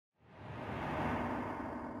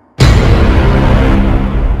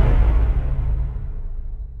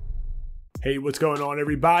Hey, what's going on,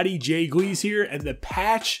 everybody? Gleez here, and the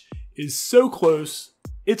patch is so close.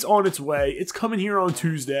 It's on its way. It's coming here on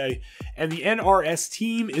Tuesday, and the NRS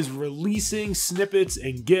team is releasing snippets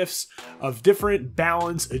and GIFs of different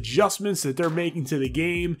balance adjustments that they're making to the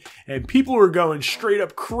game, and people are going straight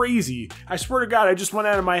up crazy. I swear to God, I just went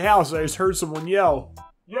out of my house and I just heard someone yell,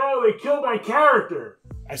 "Yo, they killed my character!"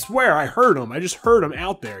 I swear, I heard him. I just heard him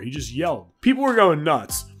out there. He just yelled. People were going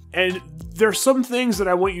nuts. And there's some things that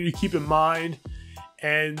I want you to keep in mind,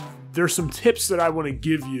 and there's some tips that I want to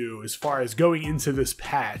give you as far as going into this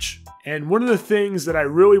patch. And one of the things that I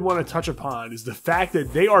really want to touch upon is the fact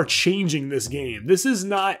that they are changing this game. This is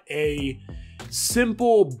not a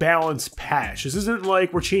simple balance patch. This isn't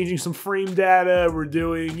like we're changing some frame data, we're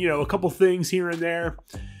doing, a couple things here and there.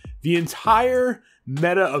 The entire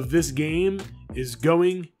meta of this game is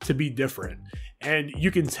going to be different. And you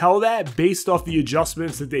can tell that based off the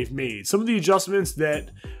adjustments that they've made. Some of the adjustments that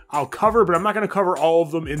I'll cover, but I'm not going to cover all of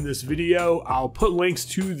them in this video. I'll put links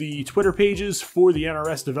to the Twitter pages for the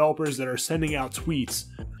NRS developers that are sending out tweets.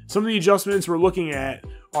 Some of the adjustments we're looking at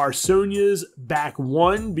are Sonya's back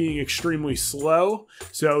one being extremely slow,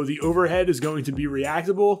 so the overhead is going to be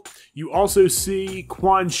reactable. You also see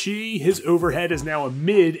Quan Chi, his overhead is now a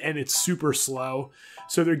mid and it's super slow.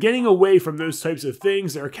 So they're getting away from those types of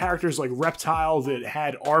things. There are characters like Reptile that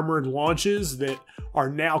had armored launches that are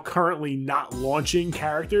now currently not launching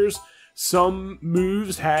characters. Some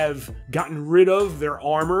moves have gotten rid of their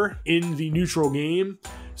armor in the neutral game.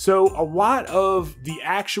 So a lot of the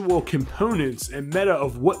actual components and meta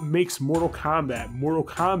of what makes Mortal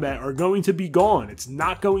Kombat are going to be gone. It's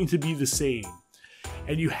not going to be the same.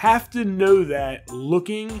 And you have to know that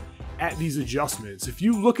looking at these adjustments. If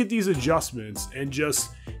you look at these adjustments and just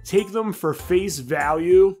take them for face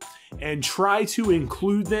value and try to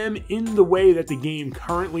include them in the way that the game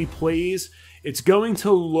currently plays, it's going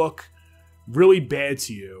to look really bad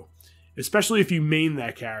to you, especially if you main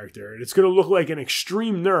that character. It's going to look like an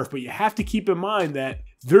extreme nerf, but you have to keep in mind that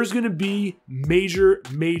there's going to be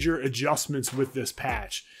major adjustments with this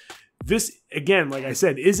patch. This, again, like I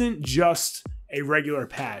said, isn't just a regular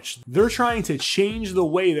patch. They're trying to change the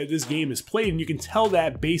way that this game is played, and you can tell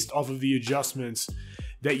that based off of the adjustments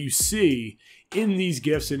that you see in these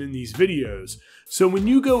GIFs and in these videos. So when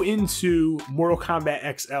you go into Mortal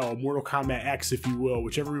Kombat XL, Mortal Kombat X if you will,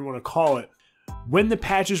 whichever you want to call it, when the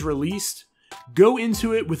patch is released, go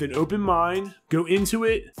into it with an open mind, go into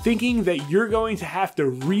it thinking that you're going to have to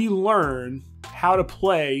relearn how to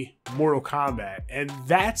play Mortal Kombat, and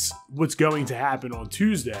that's what's going to happen on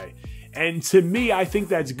Tuesday. And to me, I think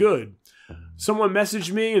that's good. Someone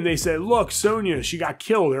messaged me and they said, look, Sonya, she got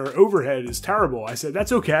killed. Her overhead is terrible. I said,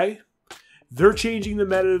 that's okay. They're changing the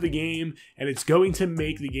meta of the game, and it's going to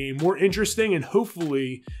make the game more interesting, and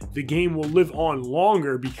hopefully the game will live on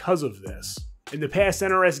longer because of this. In the past,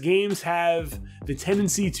 NRS games have the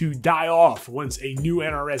tendency to die off once a new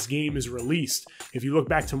NRS game is released. If you look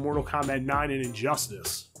back to Mortal Kombat 9 and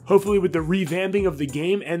Injustice. Hopefully with the revamping of the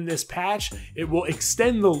game and this patch, it will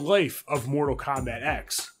extend the life of Mortal Kombat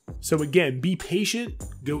X. So again, be patient,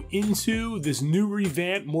 go into this new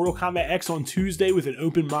revamped Mortal Kombat X on Tuesday with an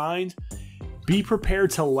open mind. Be prepared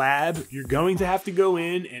to lab. You're going to have to go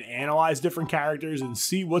in and analyze different characters and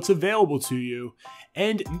see what's available to you.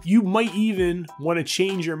 And you might even want to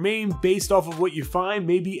change your main based off of what you find.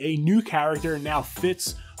 Maybe a new character now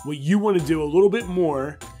fits what you want to do a little bit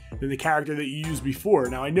more than the character that you used before.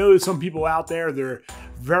 Now, I know that some people out there, they're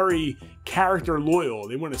very character loyal.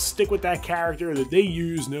 They want to stick with that character that they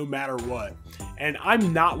use no matter what. And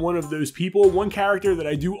I'm not one of those people. One character that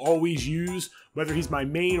I do always use, whether he's my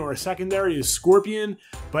main or a secondary, is Scorpion,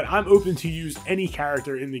 but I'm open to use any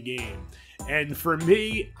character in the game. And for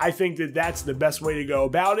me, I think that that's the best way to go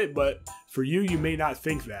about it, but for you, you may not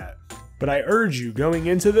think that. But I urge you, going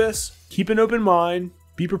into this, keep an open mind,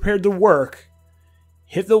 be prepared to work,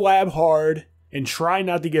 hit the lab hard, and try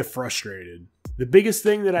not to get frustrated. The biggest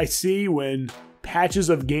thing that I see when patches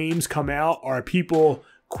of games come out are people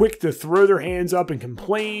quick to throw their hands up and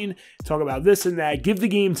complain, talk about this and that. Give the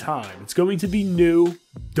game time. It's going to be new.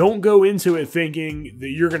 Don't go into it thinking that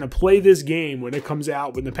you're going to play this game when it comes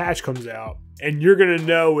out, when the patch comes out, and you're going to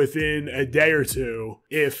know within a day or two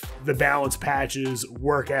if the balance patches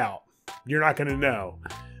work out. You're not going to know.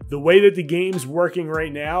 The way that the game's working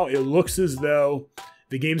right now, it looks as though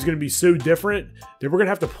the game's going to be so different that we're going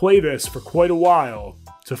to have to play this for quite a while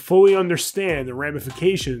to fully understand the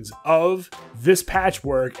ramifications of this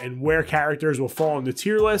patchwork and where characters will fall on the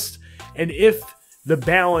tier list, and if the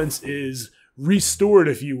balance is restored,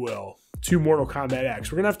 if you will, to Mortal Kombat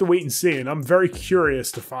X. We're going to have to wait and see, and I'm very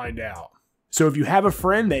curious to find out. So if you have a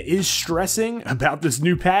friend that is stressing about this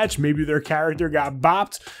new patch, maybe their character got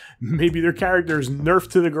bopped, maybe their character is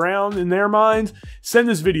nerfed to the ground in their mind, send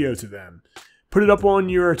this video to them. Put it up on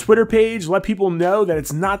your Twitter page, let people know that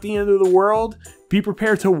it's not the end of the world. Be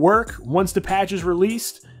prepared to work once the patch is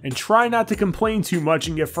released, and try not to complain too much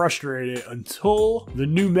and get frustrated until the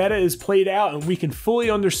new meta is played out and we can fully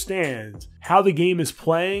understand how the game is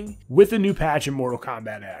playing with the new patch in Mortal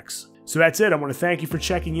Kombat X. So that's it. I want to thank you for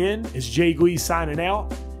checking in. It's Gleez signing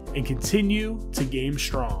out, and continue to game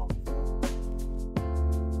strong.